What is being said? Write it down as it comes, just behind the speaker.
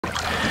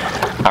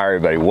Hi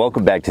everybody,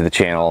 welcome back to the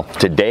channel.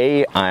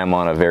 Today I am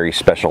on a very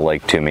special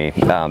lake to me.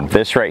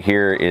 This right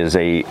here is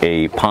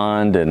a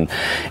pond in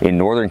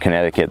northern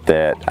Connecticut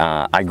that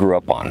I grew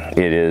up on.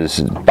 It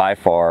is by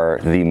far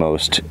the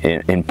most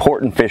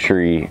important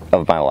fishery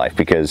of my life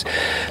because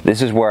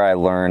this is where I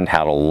learned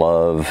how to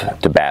love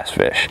to bass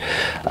fish.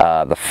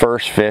 The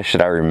first fish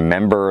that I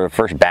remember, the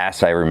first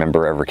bass I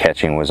remember ever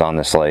catching was on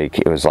this lake.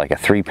 It was like a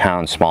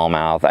 3-pound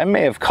smallmouth. I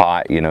may have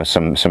caught,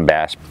 some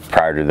bass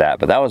prior to that,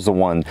 but that was the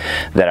one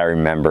that I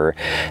remember,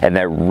 and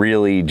that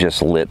really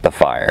just lit the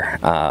fire.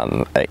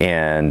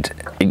 And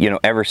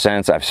ever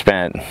since, I've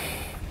spent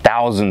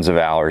thousands of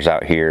hours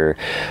out here.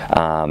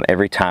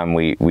 Every time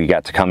we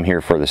got to come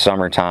here for the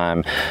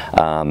summertime,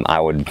 I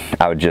would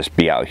just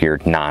be out here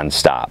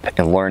nonstop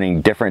and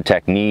learning different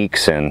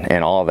techniques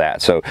and all of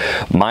that. So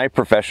my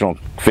professional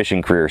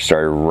fishing career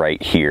started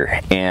right here.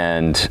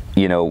 And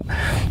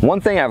one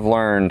thing I've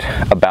learned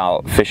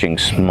about fishing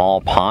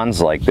small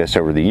ponds like this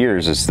over the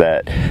years is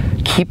that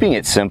keeping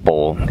it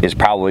simple is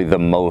probably the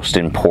most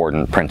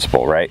important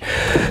principle, right?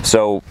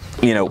 So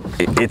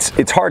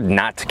it's hard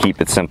not to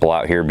keep it simple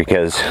out here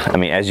because,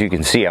 as you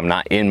can see, I'm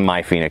not in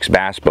my Phoenix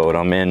bass boat.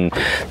 I'm in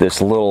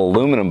this little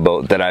aluminum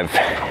boat that I've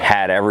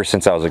had ever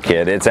since I was a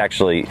kid. It's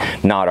actually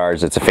not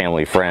ours, it's a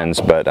family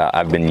friend's, but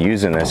I've been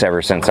using this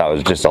ever since I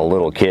was just a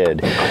little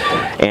kid.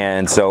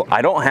 And so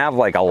I don't have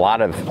like a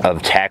lot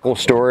of tackle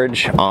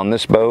storage on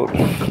this boat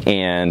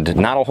and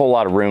not a whole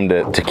lot of room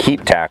to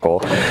keep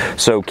tackle.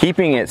 So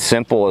keeping it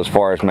simple as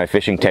far as my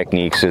fishing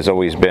techniques has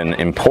always been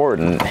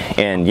important.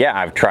 And yeah,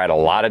 I've tried a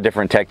lot of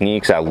different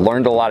techniques. I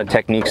learned a lot of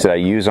techniques that I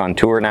use on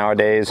tour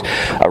nowadays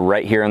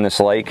right here on this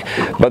lake,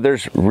 but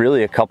there's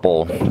really a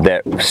couple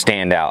that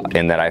stand out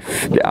and that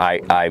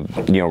I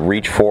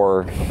reach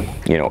for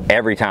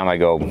every time I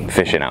go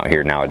fishing out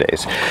here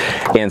nowadays.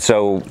 And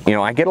so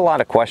I get a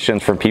lot of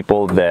questions from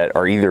people that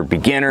are either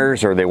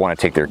beginners or they want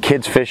to take their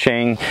kids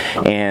fishing,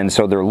 and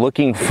so they're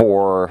looking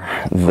for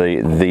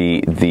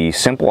the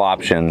simple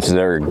options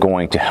that are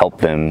going to help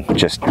them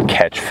just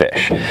catch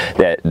fish,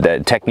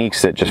 that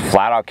techniques that just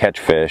flat out catch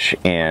fish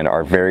and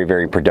are very,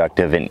 very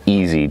productive and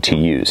easy to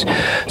use.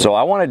 So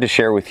I wanted to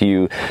share with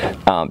you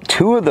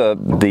two of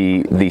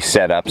the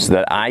setups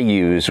that I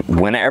use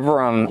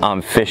whenever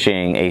I'm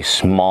fishing a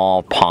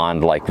small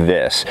pond like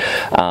this.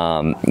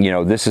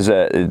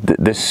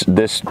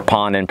 This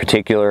pond in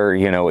particular,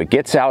 it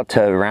gets out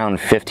to around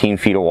 15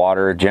 feet of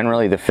water.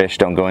 Generally, the fish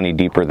don't go any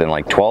deeper than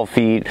like 12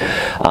 feet.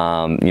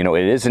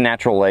 It is a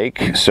natural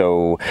lake,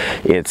 so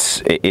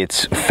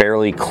it's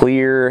fairly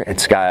clear.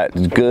 It's got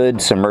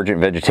good submergent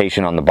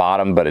vegetation on the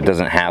bottom, but it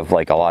doesn't have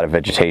like a lot of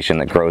vegetation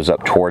that grows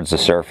up towards the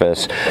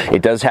surface.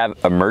 It does have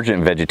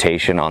emergent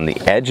vegetation on the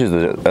edge of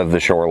the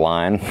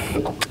shoreline,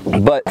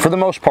 but for the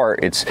most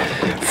part, it's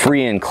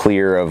free and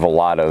clear of a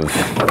lot of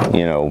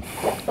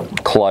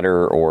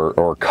clutter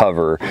or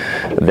cover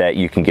that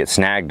you can get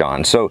snagged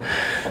on. So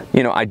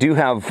I do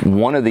have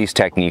one of these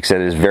techniques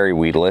that is very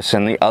weedless,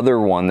 and the other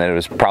one that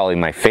is probably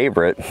my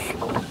favorite,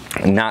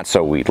 not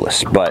so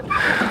weedless. But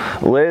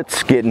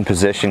let's get in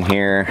position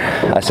here.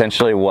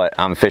 Essentially what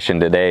I'm fishing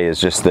today is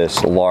just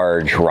this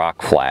large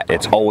rock flat.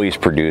 It's always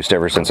produced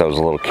ever since I was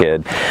a little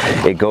kid.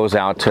 It goes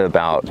out to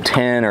about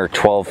 10 or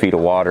 12 feet of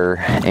water,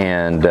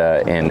 and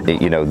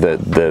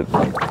the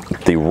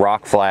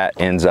rock flat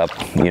ends up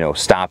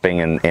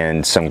stopping,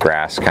 and some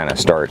grass kind of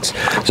starts.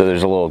 So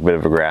there's a little bit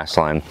of a grass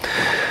line.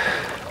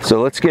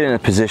 So let's get in a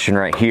position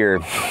right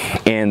here,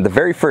 and the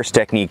very first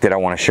technique that I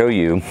want to show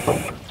you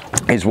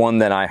is one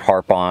that I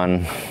harp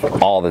on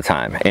all the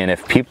time. And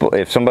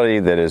if somebody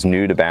that is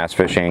new to bass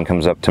fishing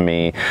comes up to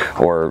me,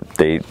 or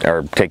they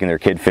are taking their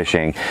kid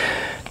fishing,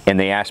 and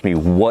they ask me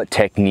what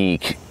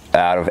technique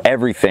out of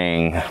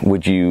everything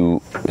would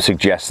you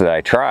suggest that I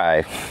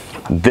try,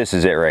 this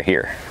is it right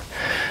here.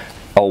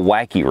 A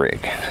wacky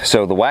rig.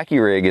 So the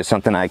wacky rig is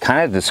something I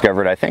kind of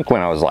discovered, I think,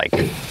 when I was like,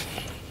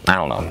 I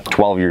don't know,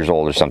 12 years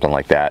old or something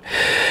like that.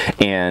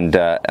 And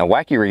a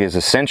wacky rig is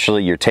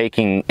essentially, you're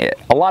taking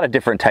a lot of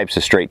different types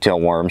of straight tail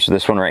worms. So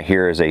this one right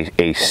here is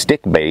a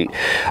stick bait.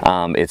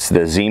 It's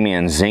the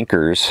Z-Man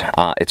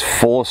Zinkers. It's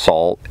full of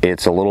salt.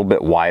 It's a little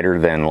bit wider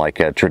than like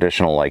a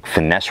traditional like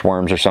finesse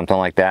worms or something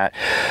like that.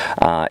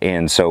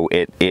 And so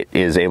it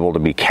is able to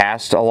be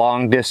cast a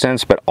long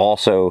distance, but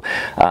also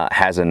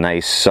has a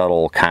nice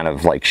subtle kind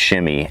of like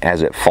shimmy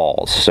as it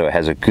falls. So it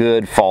has a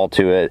good fall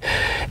to it.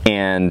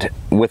 And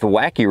with a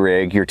wacky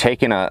rig, you're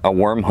taking a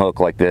worm hook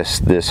like this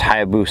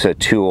Hayabusa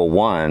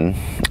 201,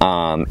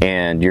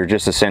 and you're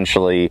just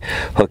essentially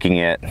hooking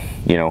it,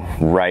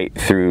 right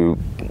through,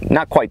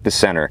 not quite the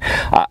center.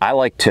 I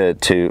like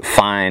to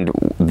find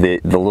the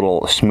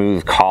little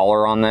smooth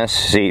collar on this.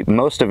 See,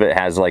 most of it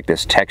has like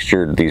this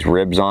textured, these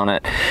ribs on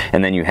it,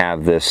 and then you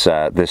have this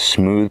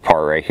smooth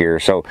part right here.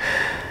 So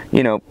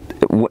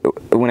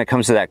when it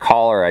comes to that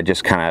collar, I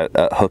just kind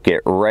of hook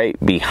it right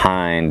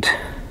behind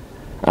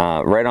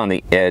right on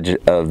the edge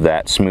of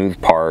that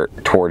smooth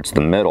part towards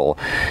the middle.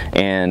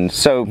 And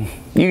so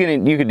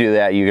you could do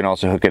that. You can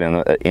also hook it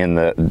in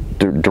the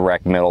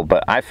direct middle,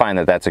 but I find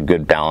that that's a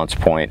good balance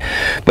point.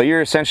 But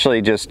you're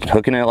essentially just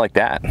hooking it like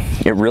that.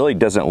 It really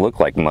doesn't look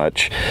like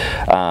much.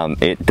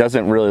 It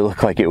doesn't really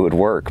look like it would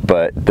work,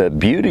 but the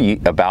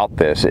beauty about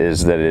this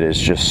is that it is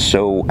just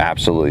so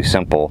absolutely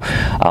simple.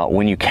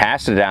 When you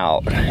cast it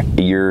out,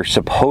 you're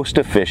supposed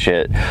to fish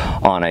it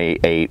on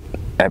a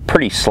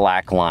pretty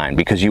slack line,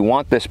 because you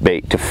want this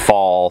bait to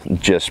fall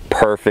just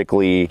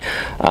perfectly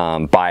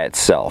by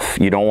itself.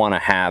 You don't want to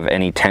have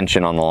any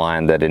tension on the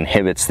line that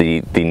inhibits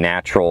the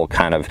natural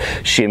kind of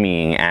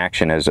shimmying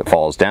action as it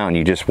falls down.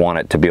 You just want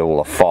it to be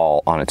able to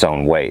fall on its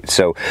own weight.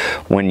 So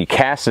when you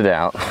cast it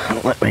out,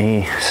 let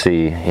me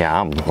see.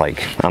 Yeah,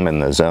 I'm in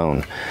the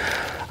zone.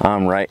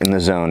 I'm right in the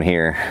zone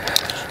here.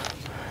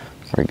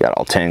 We got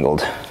all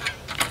tangled.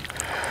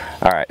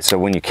 All right, so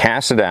when you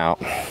cast it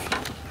out,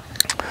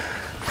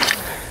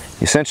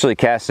 essentially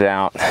cast it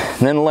out,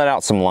 then let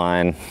out some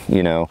line,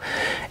 you know,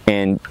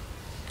 and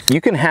you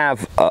can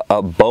have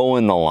a bow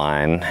in the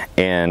line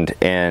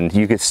and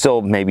you could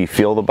still maybe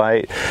feel the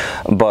bite.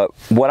 But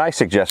what I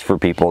suggest for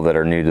people that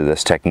are new to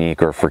this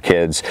technique, or for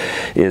kids,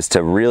 is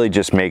to really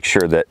just make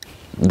sure that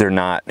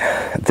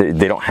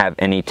they don't have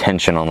any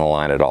tension on the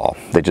line at all.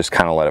 They just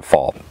kind of let it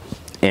fall,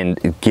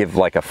 and give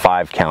like a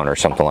 5 count or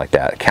something like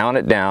that. Count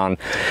it down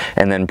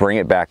and then bring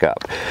it back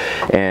up.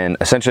 And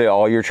essentially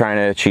all you're trying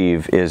to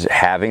achieve is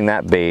having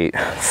that bait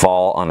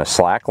fall on a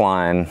slack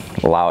line,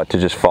 allow it to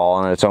just fall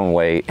on its own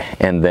weight,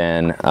 and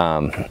then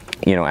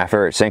you know,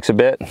 after it sinks a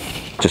bit,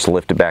 just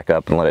lift it back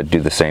up and let it do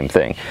the same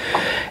thing.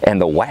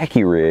 And the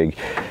wacky rig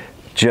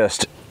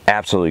just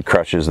absolutely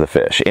crushes the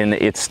fish. And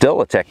it's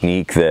still a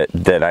technique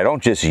that I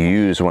don't just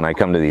use when I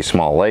come to these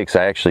small lakes.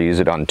 I actually use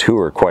it on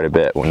tour quite a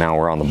bit when now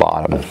we're on the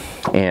bottom.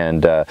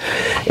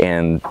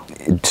 And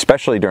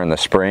especially during the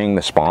spring,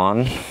 the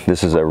spawn,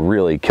 this is a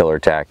really killer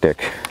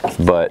tactic.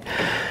 But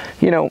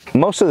you know,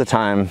 most of the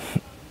time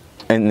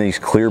in these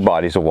clear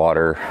bodies of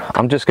water,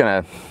 I'm just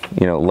gonna,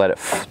 you know, let it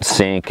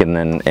sink and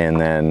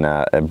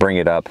then bring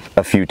it up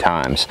a few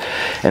times,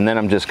 and then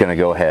I'm just gonna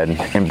go ahead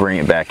and bring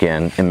it back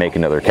in and make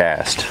another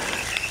cast.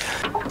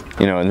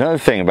 You know, another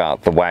thing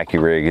about the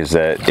wacky rig is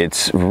that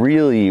it's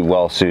really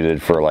well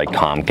suited for like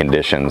calm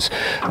conditions,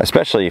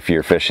 especially if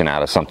you're fishing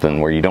out of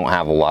something where you don't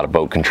have a lot of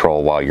boat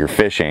control while you're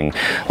fishing,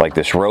 like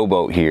this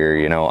rowboat here.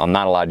 You know, I'm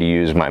not allowed to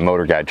use my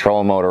motor guide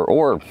trolling motor,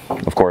 or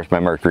of course my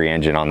Mercury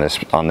engine on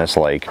this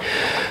lake.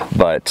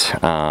 But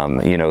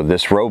you know,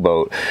 this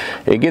rowboat,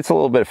 it gets a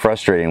little bit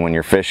frustrating when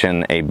you're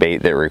fishing a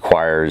bait that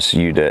requires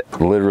you to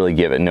literally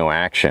give it no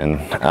action,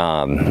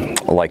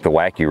 like the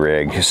wacky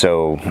rig.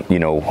 So you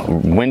know,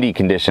 windy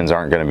conditions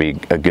aren't going to be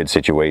a good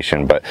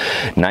situation, but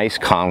nice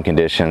calm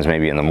conditions,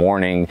 maybe in the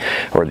morning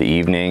or the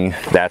evening,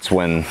 that's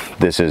when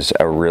this is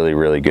a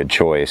really good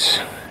choice.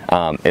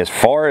 As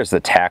far as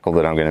the tackle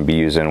that I'm going to be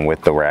using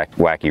with the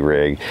wacky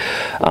rig,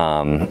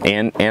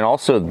 and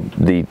also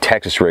the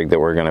Texas rig that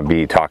we're going to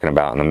be talking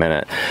about in a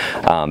minute,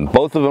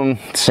 both of them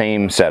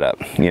same setup.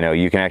 You know,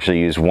 you can actually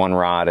use one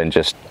rod and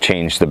just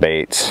change the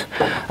baits.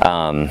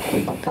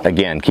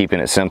 Again, keeping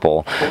it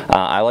simple.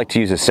 I like to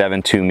use a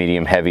 7.2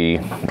 medium heavy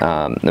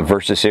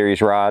Versa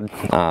series rod.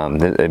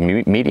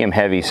 The medium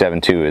heavy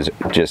 7.2 is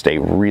just a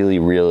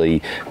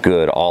really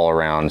good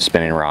all-around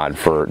spinning rod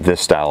for this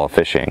style of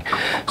fishing.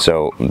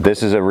 So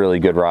this is a really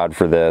good rod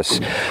for this.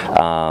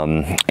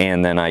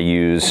 And then I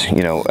use,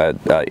 you know,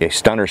 a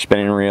stunner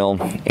spinning reel,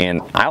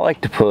 and I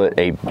like to put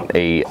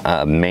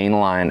a main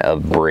line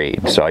of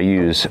braid. So I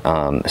use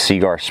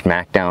Seaguar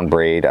Smackdown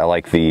braid. I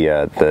like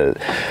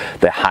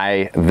the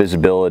high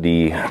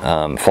visibility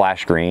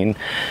flash green,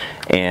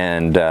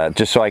 and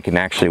just so I can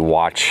actually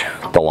watch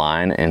the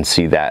line and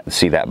see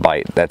that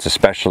bite. That's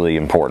especially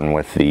important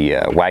with the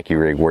wacky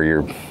rig, where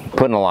you're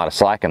putting a lot of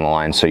slack in the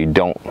line, so you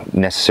don't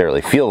necessarily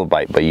feel the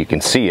bite, but you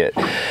can see it.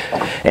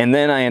 And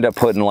then I end up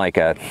putting like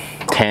a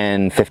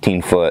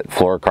 10-15 foot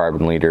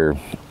fluorocarbon leader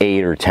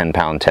 8 or 10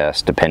 pound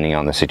test, depending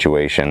on the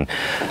situation,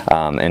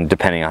 and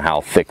depending on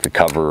how thick the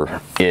cover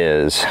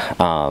is.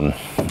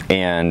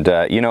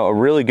 You know, a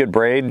really good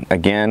braid,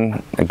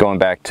 again, going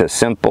back to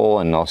simple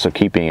and also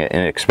keeping it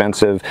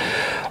inexpensive,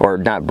 or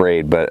not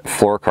braid, but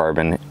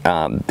fluorocarbon.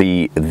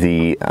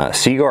 The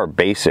Seaguar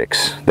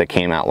Basics that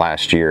came out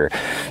last year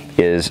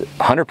is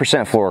 100%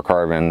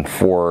 fluorocarbon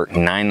for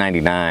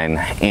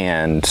 $9.99,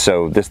 and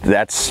so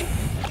that's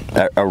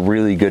a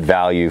really good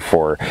value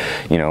for,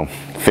 you know,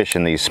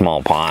 fishing these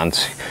small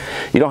ponds.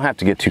 You don't have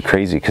to get too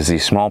crazy, because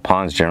these small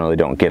ponds generally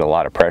don't get a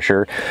lot of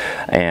pressure,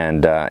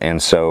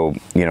 and so,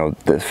 you know,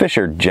 the fish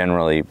are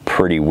generally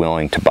pretty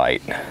willing to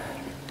bite.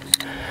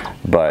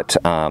 But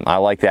I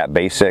like that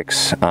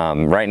Basics.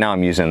 Right now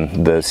I'm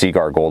using the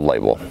Seaguar Gold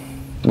Label.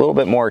 A little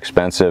bit more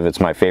expensive. It's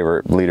my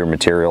favorite leader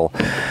material.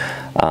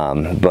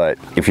 But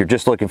if you're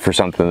just looking for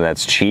something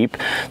that's cheap,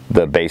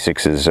 the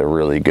Basics is a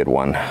really good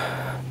one.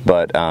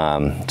 But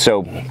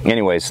so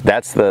anyways,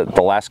 that's the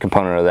last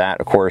component of that.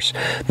 Of course,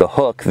 the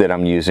hook that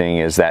I'm using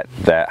is that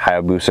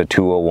Hayabusa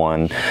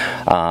 201.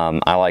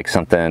 I like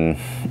something,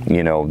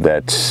 you know,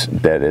 that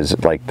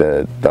is like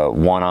the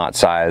 1/0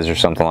 size or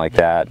something like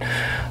that.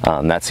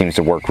 That seems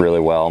to work really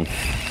well.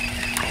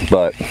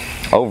 But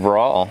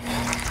overall,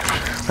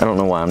 I don't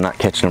know why I'm not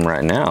catching them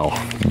right now,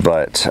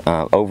 but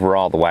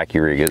overall the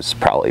Wacky Rig is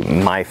probably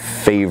my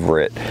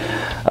favorite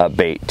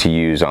bait to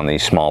use on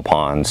these small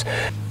ponds.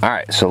 All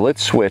right, so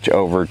let's switch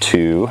over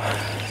to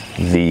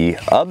the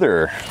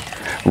other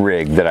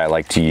rig that I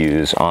like to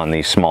use on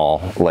these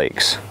small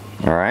lakes.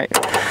 All right,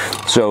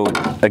 so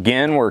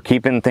again, we're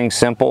keeping things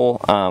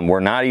simple. We're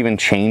not even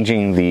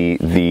changing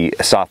the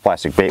soft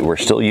plastic bait. We're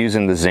still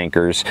using the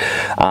Zinkers,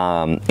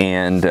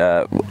 and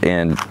the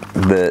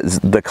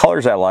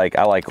colors I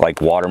like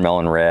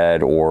watermelon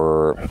red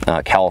or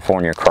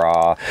California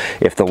craw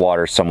if the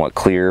water's somewhat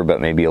clear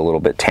but maybe a little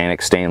bit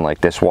tannic stained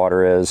like this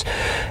water is.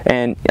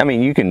 And I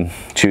mean, you can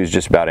choose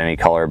just about any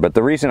color, but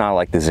the reason I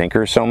like the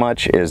Zinkers so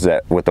much is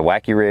that with the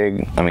Wacky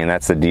Rig, I mean,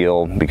 that's the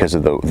deal because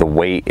of the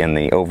weight and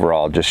the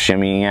overall just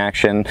shimmying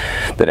action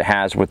that it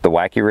has with the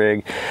Wacky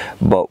Rig.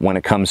 But when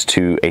it comes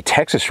to a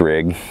Texas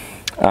rig,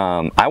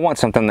 I want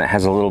something that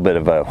has a little bit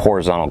of a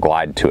horizontal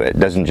glide to it. It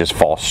doesn't just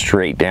fall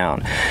straight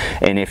down.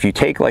 And if you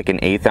take like an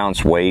 1/8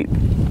 ounce weight,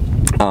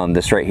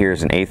 this right here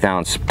is an 1/8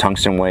 ounce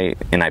tungsten weight,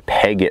 and I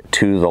peg it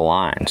to the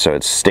line so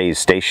it stays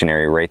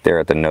stationary right there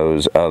at the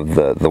nose of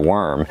the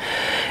worm.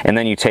 And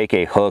then you take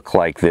a hook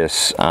like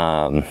this,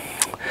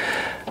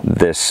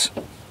 this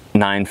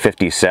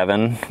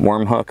 957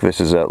 worm hook. This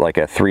is like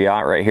a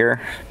 3/0 right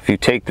here. If you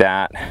take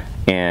that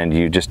and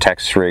you just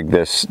Texas rig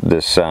this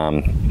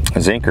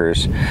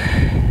Zinkers,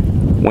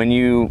 when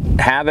you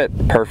have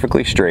it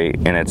perfectly straight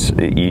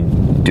and you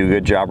do a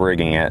good job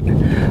rigging it,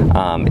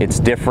 it's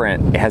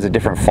different. It has a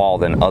different fall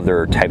than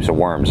other types of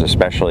worms,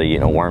 especially, you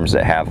know, worms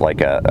that have like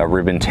a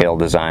ribbon tail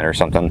design or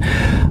something.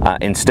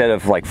 Instead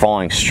of like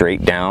falling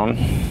straight down,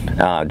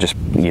 just,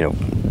 you know,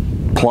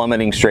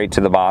 plummeting straight to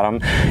the bottom,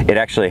 it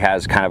actually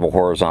has kind of a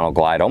horizontal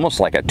glide,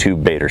 almost like a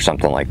tube bait or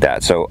something like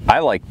that. So I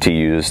like to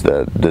use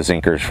the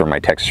Zinkers for my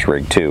Texas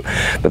rig too.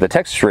 But the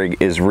Texas rig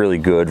is really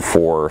good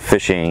for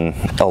fishing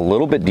a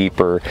little bit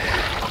deeper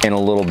and a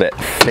little bit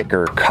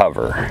thicker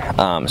cover.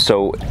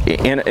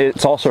 And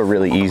it's also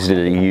really easy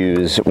to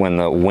use when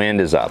the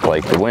wind is up.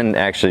 Like the wind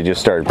actually just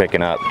started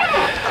picking up,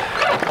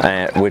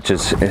 which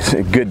is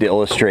good to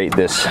illustrate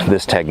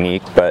this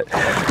technique. But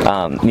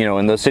you know,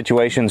 in those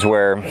situations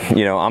where,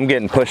 you know, I'm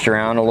getting pushed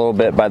around a little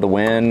bit by the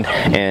wind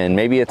and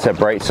maybe it's a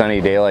bright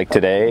sunny day like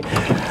today,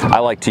 I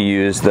like to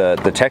use the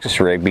Texas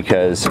rig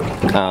because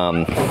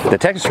the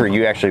Texas rig,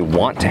 you actually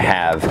want to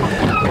have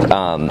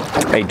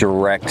a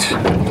direct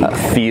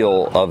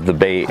feel of the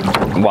bait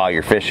while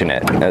you're fishing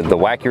it. The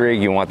Wacky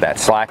Rig, you want that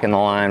slack in the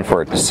line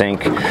for it to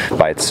sink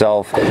by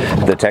itself.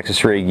 The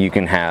Texas rig, you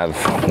can have,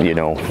 you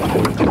know,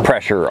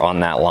 pressure on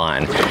that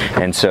line,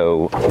 and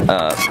so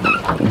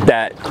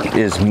that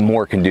is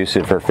more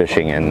conducive for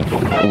fishing in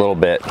a little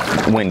bit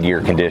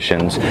windier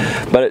conditions.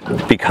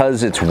 But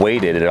because it's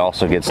weighted, it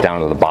also gets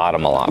down to the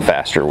bottom a lot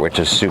faster, which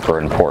is super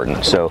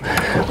important. So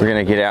we're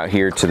gonna get out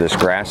here to this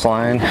grass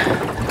line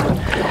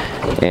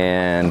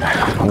and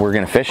we're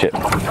gonna fish it.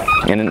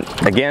 And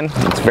again,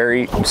 it's a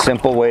very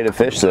simple way to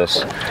fish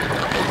this.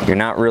 You're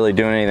not really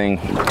doing anything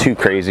too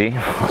crazy.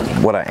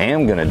 What I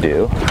am gonna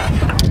do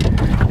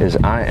is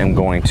I am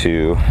going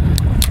to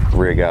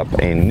rig up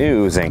a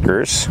new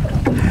Zinkers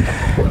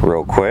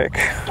real quick.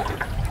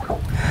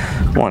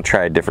 I want to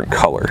try a different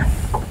color.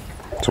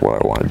 That's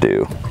what I want to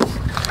do.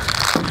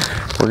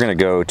 We're going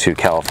to go to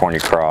California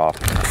craw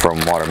from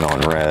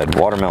watermelon red.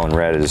 Watermelon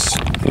red is,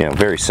 you know,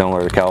 very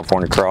similar to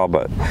California craw,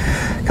 but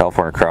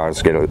California craw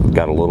has got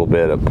a little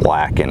bit of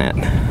black in it.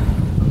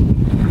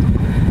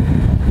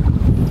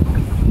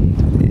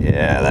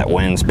 Yeah, that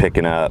wind's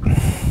picking up.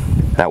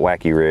 That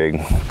Wacky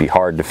Rig be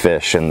hard to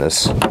fish in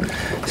this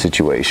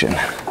situation.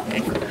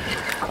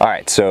 All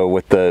right, so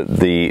with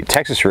the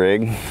Texas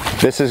rig,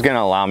 this is going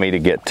to allow me to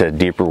get to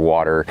deeper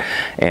water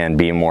and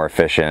be more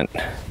efficient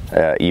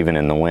even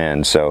in the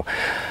wind. So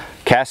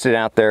cast it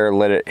out there,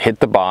 let it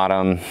hit the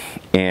bottom,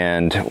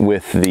 and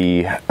with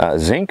the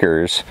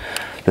Zinkers,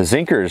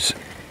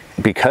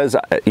 because,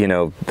 you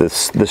know, the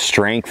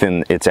strength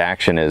in its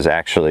action is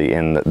actually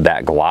in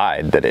that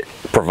glide that it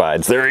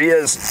provides. There he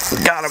is,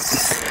 got him.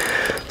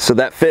 So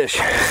that fish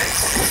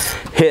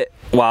hit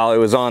while it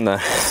was on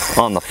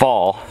the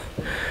fall.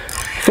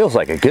 Feels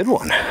like a good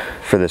one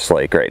for this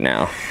lake right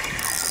now.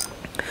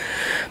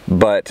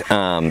 But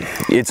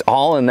it's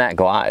all in that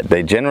glide.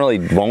 They generally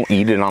won't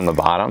eat it on the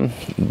bottom.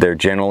 They're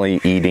generally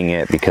eating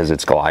it because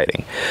it's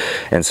gliding.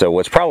 And so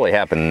what's probably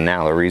happening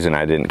now, the reason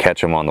I didn't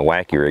catch them on the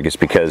Wacky Rig is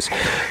because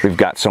we've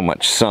got so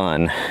much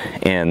sun,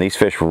 and these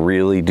fish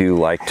really do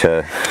like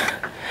to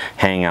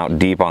hang out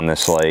deep on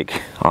this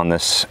lake, on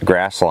this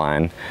grass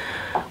line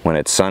when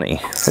it's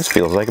sunny. This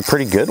feels like a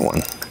pretty good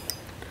one.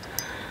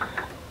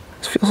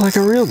 This feels like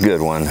a real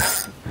good one.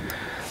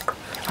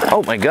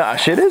 Oh my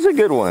gosh, it is a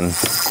good one.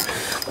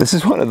 This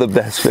is one of the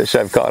best fish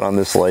I've caught on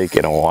this lake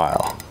in a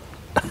while.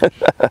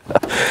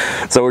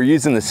 So we're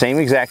using the same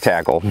exact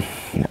tackle,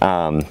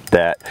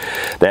 that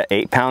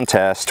 8-pound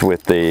test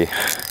with the,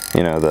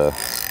 you know, the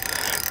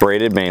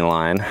braided main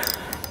line,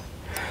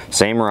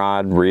 same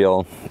rod,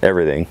 reel,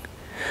 everything.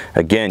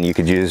 Again, you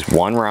could use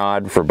one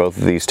rod for both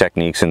of these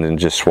techniques and then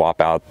just swap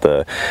out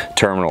the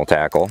terminal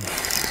tackle.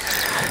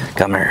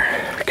 Come here,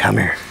 come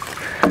here.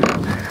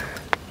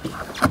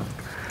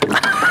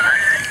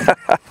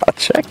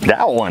 Check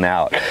that one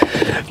out.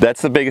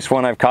 That's the biggest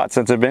one I've caught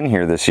since I've been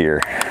here this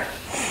year.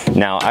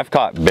 Now, I've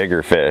caught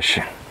bigger fish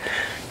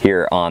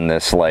here on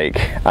this lake.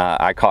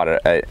 I caught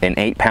an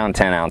 8-pound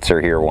 10-ouncer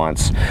here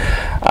once,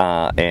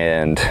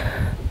 and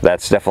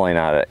that's definitely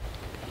not an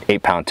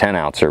 8-pound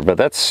 10-ouncer, but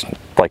that's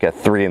like a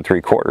 3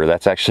 3/4.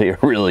 That's actually a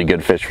really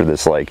good fish for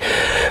this lake.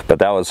 But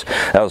that was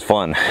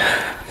fun.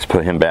 Let's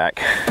put him back.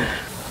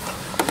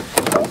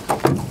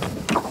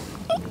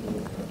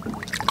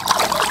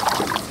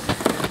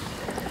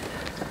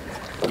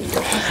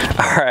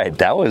 All right,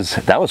 that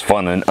was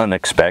fun and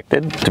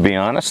unexpected, to be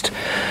honest.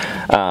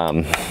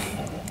 But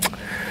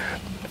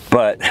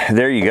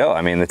there you go.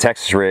 I mean, the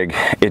Texas rig,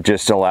 it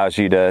just allows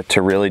you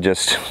to really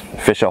just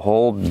fish a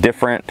whole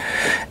different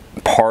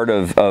part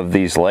of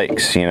these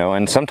lakes, you know.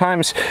 And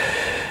sometimes,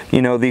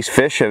 you know, these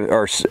fish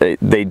are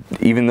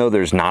even though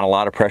there's not a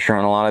lot of pressure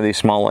on a lot of these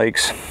small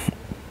lakes,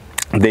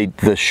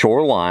 the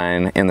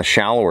shoreline and the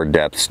shallower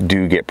depths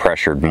do get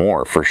pressured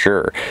more, for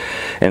sure.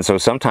 And so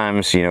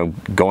sometimes, you know,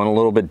 going a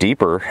little bit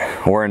deeper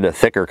or into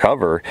thicker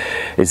cover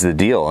is the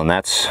deal, and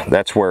that's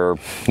where,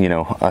 you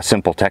know, a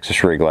simple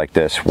Texas rig like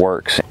this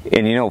works.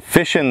 And, you know,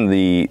 fishing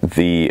the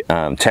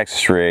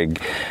Texas rig,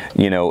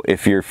 you know,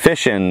 if you're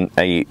fishing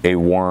a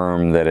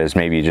worm that is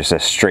maybe just a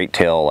straight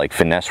tail, like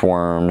finesse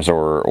worms,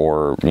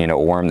 or you know,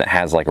 a worm that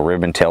has like a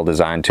ribbon tail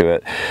design to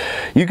it,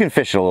 you can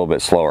fish it a little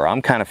bit slower.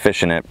 I'm kind of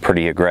fishing it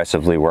pretty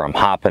aggressively, where I'm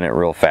hopping it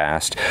real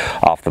fast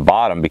off the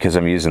bottom because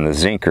I'm using the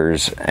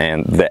zinkers,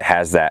 and that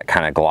has that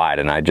kind of glide,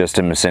 and I just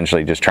am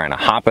essentially just trying to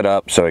hop it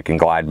up so it can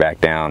glide back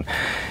down.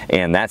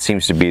 And that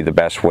seems to be the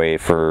best way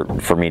for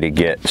me to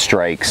get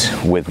strikes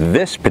with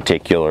this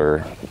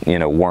particular, you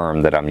know,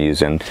 worm that I'm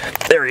using.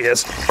 There he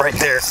is, right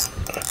there.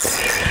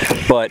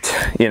 But,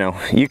 you know,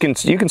 you can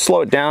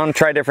slow it down,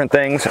 try different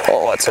things.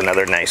 Oh, that's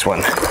another nice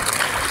one.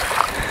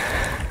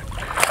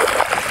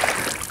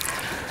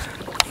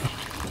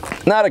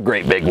 Not a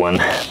great big one,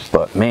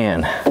 but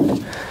man,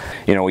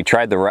 you know, we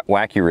tried the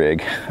wacky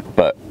rig,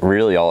 but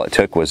really all it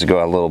took was to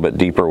go a little bit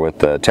deeper with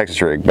the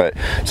Texas rig. But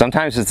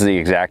sometimes it's the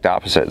exact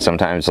opposite.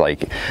 Sometimes,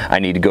 like, I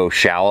need to go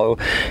shallow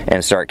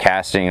and start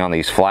casting on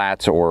these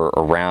flats or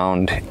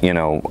around, you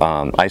know,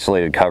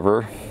 isolated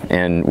cover,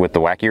 and with the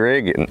wacky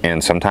rig,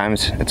 and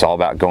sometimes it's all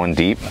about going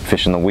deep,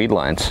 fishing the weed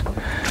lines.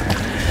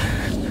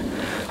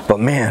 But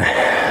man,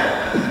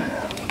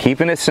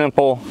 keeping it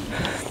simple,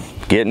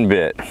 getting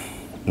bit.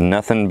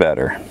 Nothing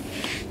better.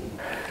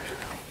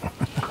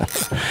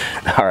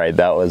 All right,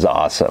 that was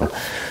awesome.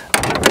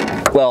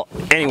 Well,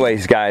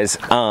 anyways, guys,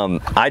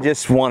 I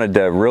just wanted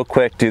to real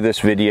quick do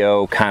this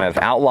video kind of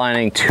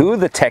outlining 2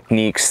 of the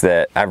techniques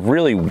that I've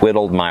really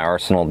whittled my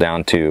arsenal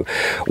down to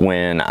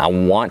when I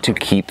want to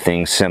keep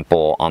things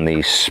simple on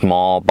these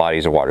small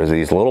bodies of water,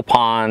 these little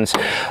ponds.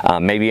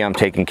 Maybe I'm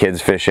taking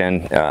kids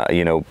fishing,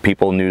 you know,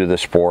 people new to the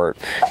sport,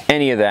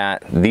 any of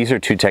that. These are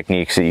 2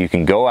 techniques that you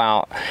can go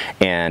out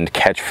and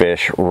catch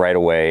fish right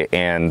away,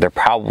 and they're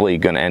probably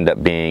going to end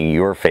up being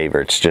your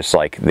favorites, just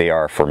like they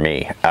are for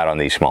me out on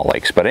these small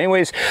lakes. But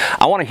anyways,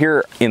 I want to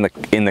hear in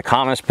the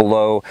comments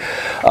below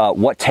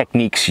what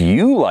techniques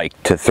you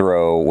like to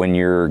throw when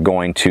you're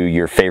going to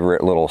your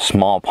favorite little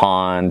small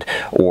pond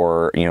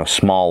or, you know,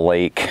 small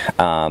lake,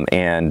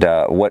 and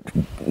what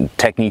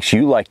techniques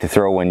you like to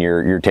throw when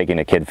you're taking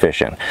a kid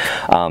fishing.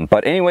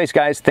 But anyways,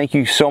 guys, thank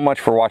you so much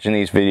for watching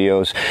these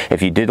videos.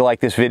 If you did like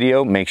this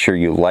video, make sure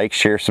you like,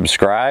 share,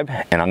 subscribe,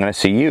 and I'm going to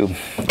see you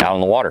out on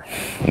the water,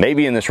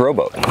 maybe in this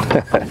rowboat.